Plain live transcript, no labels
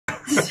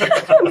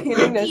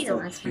Healing the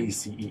soul.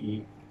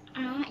 ECEE.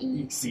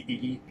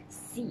 ECEE.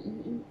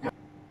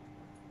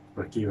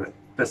 Lucky, right?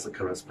 That's the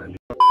correct spelling.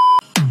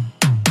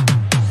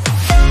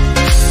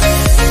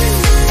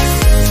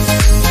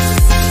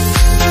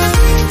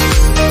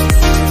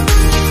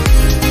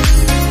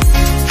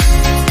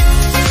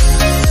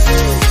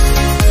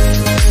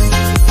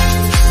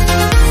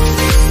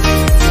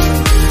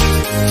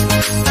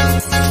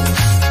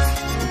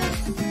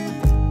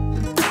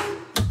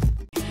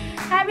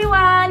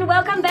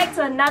 Welcome back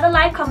to another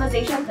live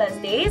conversation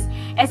Thursdays.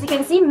 As you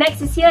can see,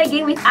 Max is here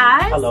again with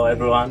us. Hello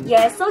everyone.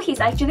 Yes, so he's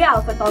actually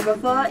our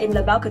photographer in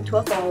Labelle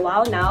Couture for a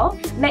while now.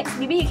 Max,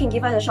 maybe you can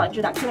give us a short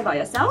introduction about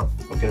yourself.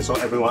 Okay, so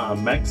everyone,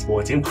 I'm Max.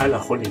 我已经拍了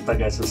婚礼大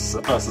概是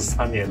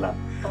13年了。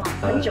哇，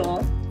很久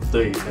哦。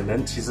对，可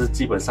能其实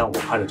基本上我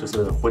拍的就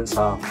是婚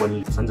纱、婚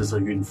礼，甚至是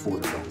孕妇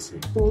的东西。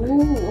Oh,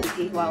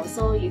 okay, wow.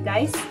 So you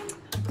guys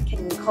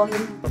can call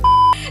him.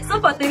 So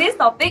for today's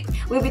topic,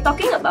 we'll be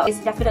talking about is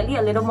definitely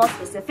a little more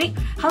specific,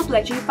 how to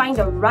actually find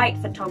the right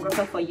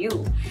photographer for you.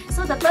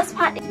 So the first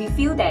part, we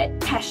feel that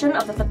passion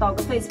of the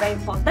photographer is very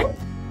important.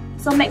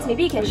 So Max,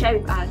 maybe you can share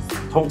with us.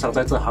 通常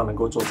在这行能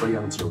够做这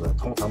样久的，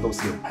通常都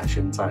是有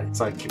passion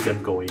在 keep them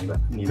going 的。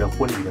你的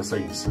婚礼的摄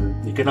影师，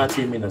你跟他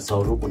见面的时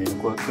候，如果你能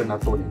够跟他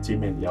多点见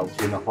面聊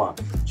天的话，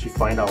去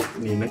find out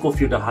你能够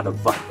feel 到他的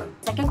vibe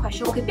的。Second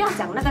question， 我可以不要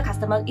讲那个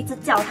customer 一直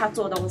叫他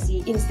做东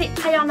西 ，instead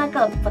他要那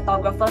个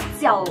photographer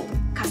叫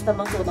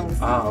customer 做东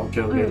西。啊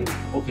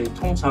 ，OK，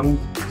 通常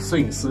摄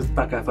影师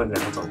大概分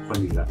两种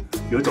婚礼的，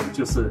有一种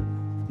就是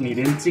你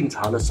连敬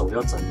茶的手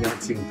要怎样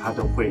敬，他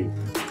都会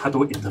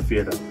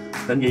interfere 的。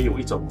但也有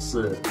一种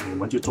是你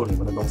们就做你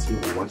们的东西，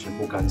我完全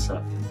不干涉。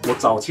我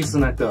早期是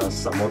那个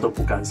什么都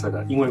不干涉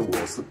的，因为我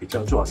是比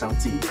较就好像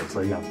记者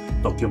这样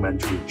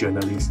 ，documentary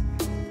journalist，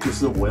 就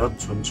是我要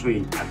纯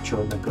粹 capture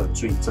那个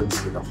最真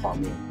实的画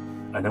面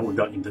 ，and then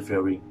without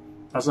interfering。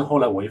但是后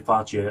来我会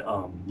发觉，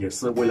也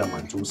是为了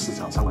满足市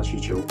场上的需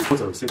求，或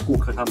者有些顾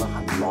客他们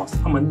很 lost，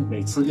 他们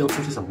每次要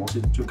出去什么东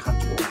西就看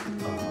着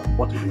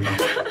我，what do you know？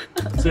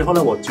 所以后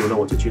来我久了，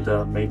我就觉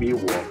得 maybe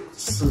我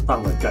适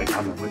当的guide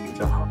他们会比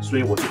较好，所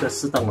以我就在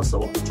适当的时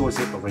候做一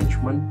些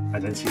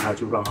arrangement，and then 其他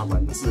就让他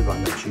们自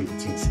然的去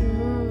进行。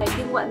I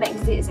think what Max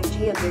did is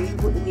actually a very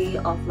good way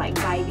of like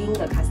guiding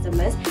the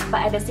customers,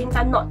 but at the same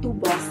time not too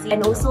bossy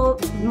and also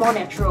more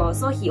natural.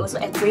 So he also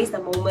embraced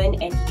the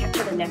moment and he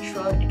captured the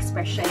natural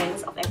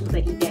expressions of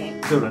everybody there.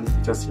 个人比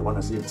较喜欢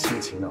的是亲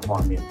情的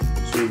画面，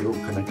所以有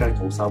可能盖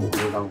头纱我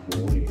会让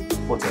母女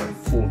或者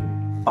父女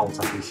抱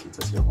在一起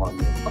这些画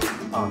面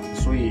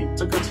所以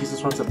这个其实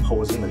算是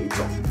posing 的一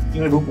种，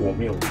因为如果我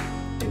没有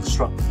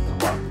instruct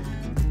的话，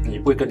你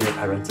不会跟你的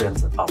parent这样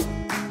子抱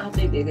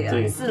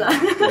对，是啦。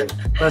对，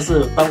但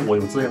是当我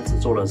有这样子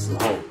做的时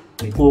候，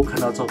你过后看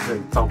到照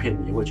片，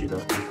你会觉得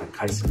你很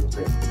开心有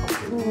这样的照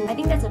片。I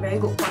think that's a very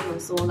good point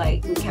also,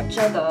 like to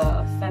capture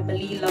the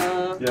family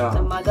love,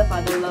 the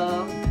mother-father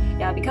love.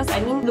 Yeah, because I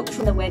mean, look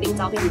through the wedding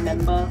照片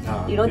remember,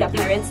 you know, their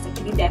parents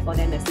actually there for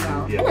them as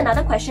well. And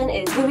another question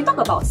is, when we talk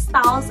about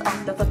styles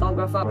of the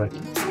photographer,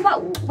 so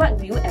what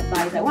do you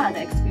advise? Like, what are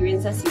the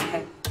experiences you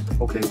have?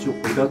 OK， 就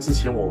回到之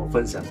前我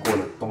分享过的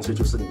东西，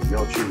就是你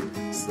要去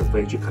死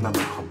飞去看他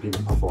们 complete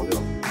portfolio，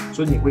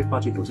 所以你会发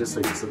觉有些摄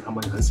影师他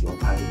们很喜欢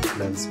拍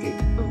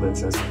landscape 人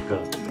生整个，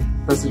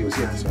但是有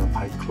些很喜欢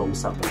拍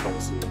close up 的东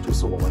西，就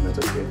是我们的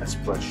这些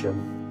expression，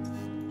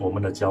 我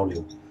们的交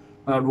流。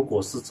那如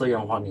果是这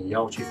样的话，你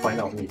要去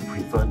find out 你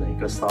prefer 哪一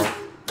个 style，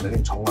 可能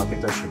你从那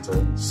边再选择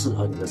适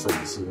合你的摄影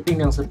师，尽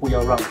量是不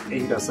要让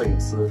A 的摄影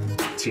师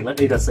请了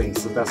A 的摄影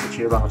师，但是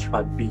却让他去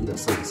拍 B 的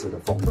摄影师的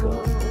风格，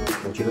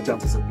我觉得这样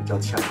子是比较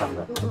恰当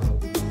的。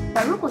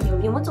那如果你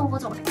有没有做过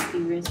这种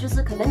experience， 就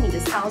是可能你的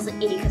style 是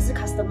A， 可是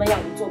customer 要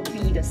你做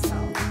B 的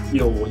style？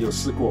 有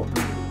试过，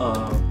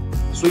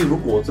所以如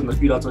果真的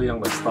遇到这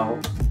样的 style，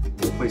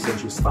 我会先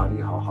去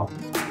study 好，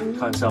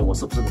看一下我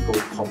是不是能够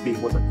copy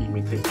或者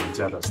imitate 人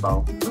家的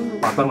style。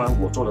当然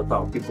我做得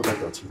到，并不代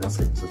表其他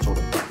摄影师做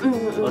得到。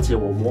而且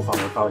我模仿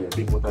得到，也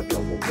并不代表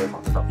我模仿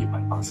得到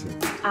100%。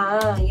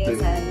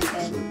Yes, I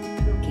understand.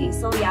 Okay,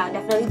 so yeah,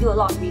 definitely do a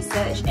lot of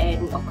research and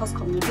of course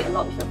communicate a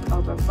lot with your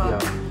photographer.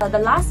 The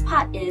last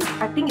part is,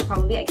 I think you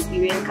probably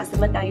experienced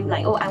customer tell you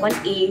like, oh, I want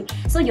A.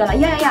 So you're like,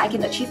 yeah, I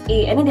can achieve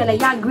A. And then they're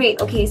like, yeah,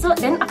 great. Okay, so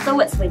then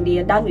afterwards when they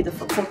are done with the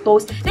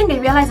photos, then they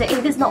realize that,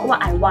 hey, this is not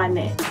what I want.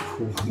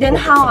 Then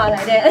how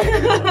like that?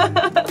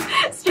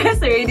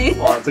 Stress already.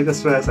 哇，这个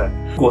stress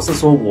如果是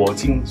说我已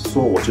经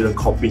说我觉得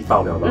copy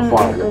到了的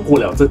话，我过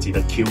了自己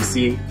的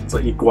QC 这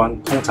一关，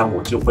通常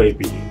我就会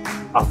比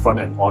upfront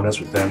and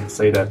honest with them,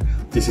 say that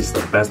this is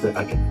the best that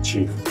I can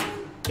achieve.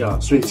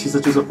 所以其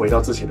实就是回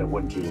到之前的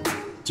问题，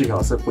最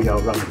好是不要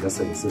让你的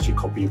摄影师去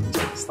copy 人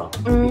家的 style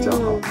比较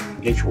好。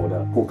engage 我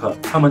的顾客，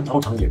他们通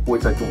常也不会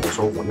再跟我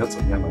说我要怎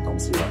样的东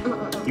西了，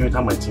因为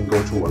他们已经 go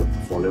through 我的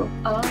portfolio，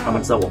 他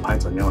们知道我拍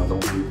怎样的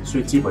东西，所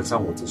以基本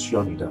上我只需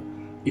要你的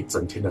一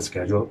整天的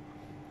schedule，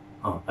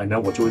 然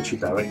后我就会去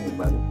direct 你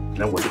们，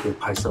然后我就可以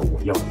拍摄我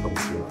要的东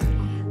西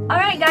了。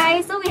Alright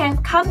guys, so we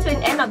have come to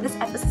an end of this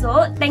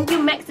episode. Thank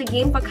you Max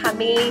again for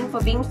coming, for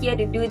being here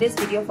to do this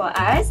video for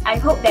us. I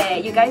hope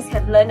that you guys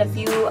have learned a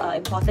few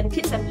important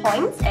tips and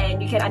points,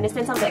 and you can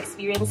understand some of the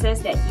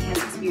experiences that he has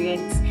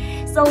experienced.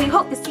 So we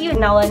hope to see you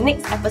in our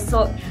next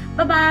episode.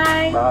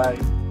 Bye-bye!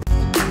 Bye!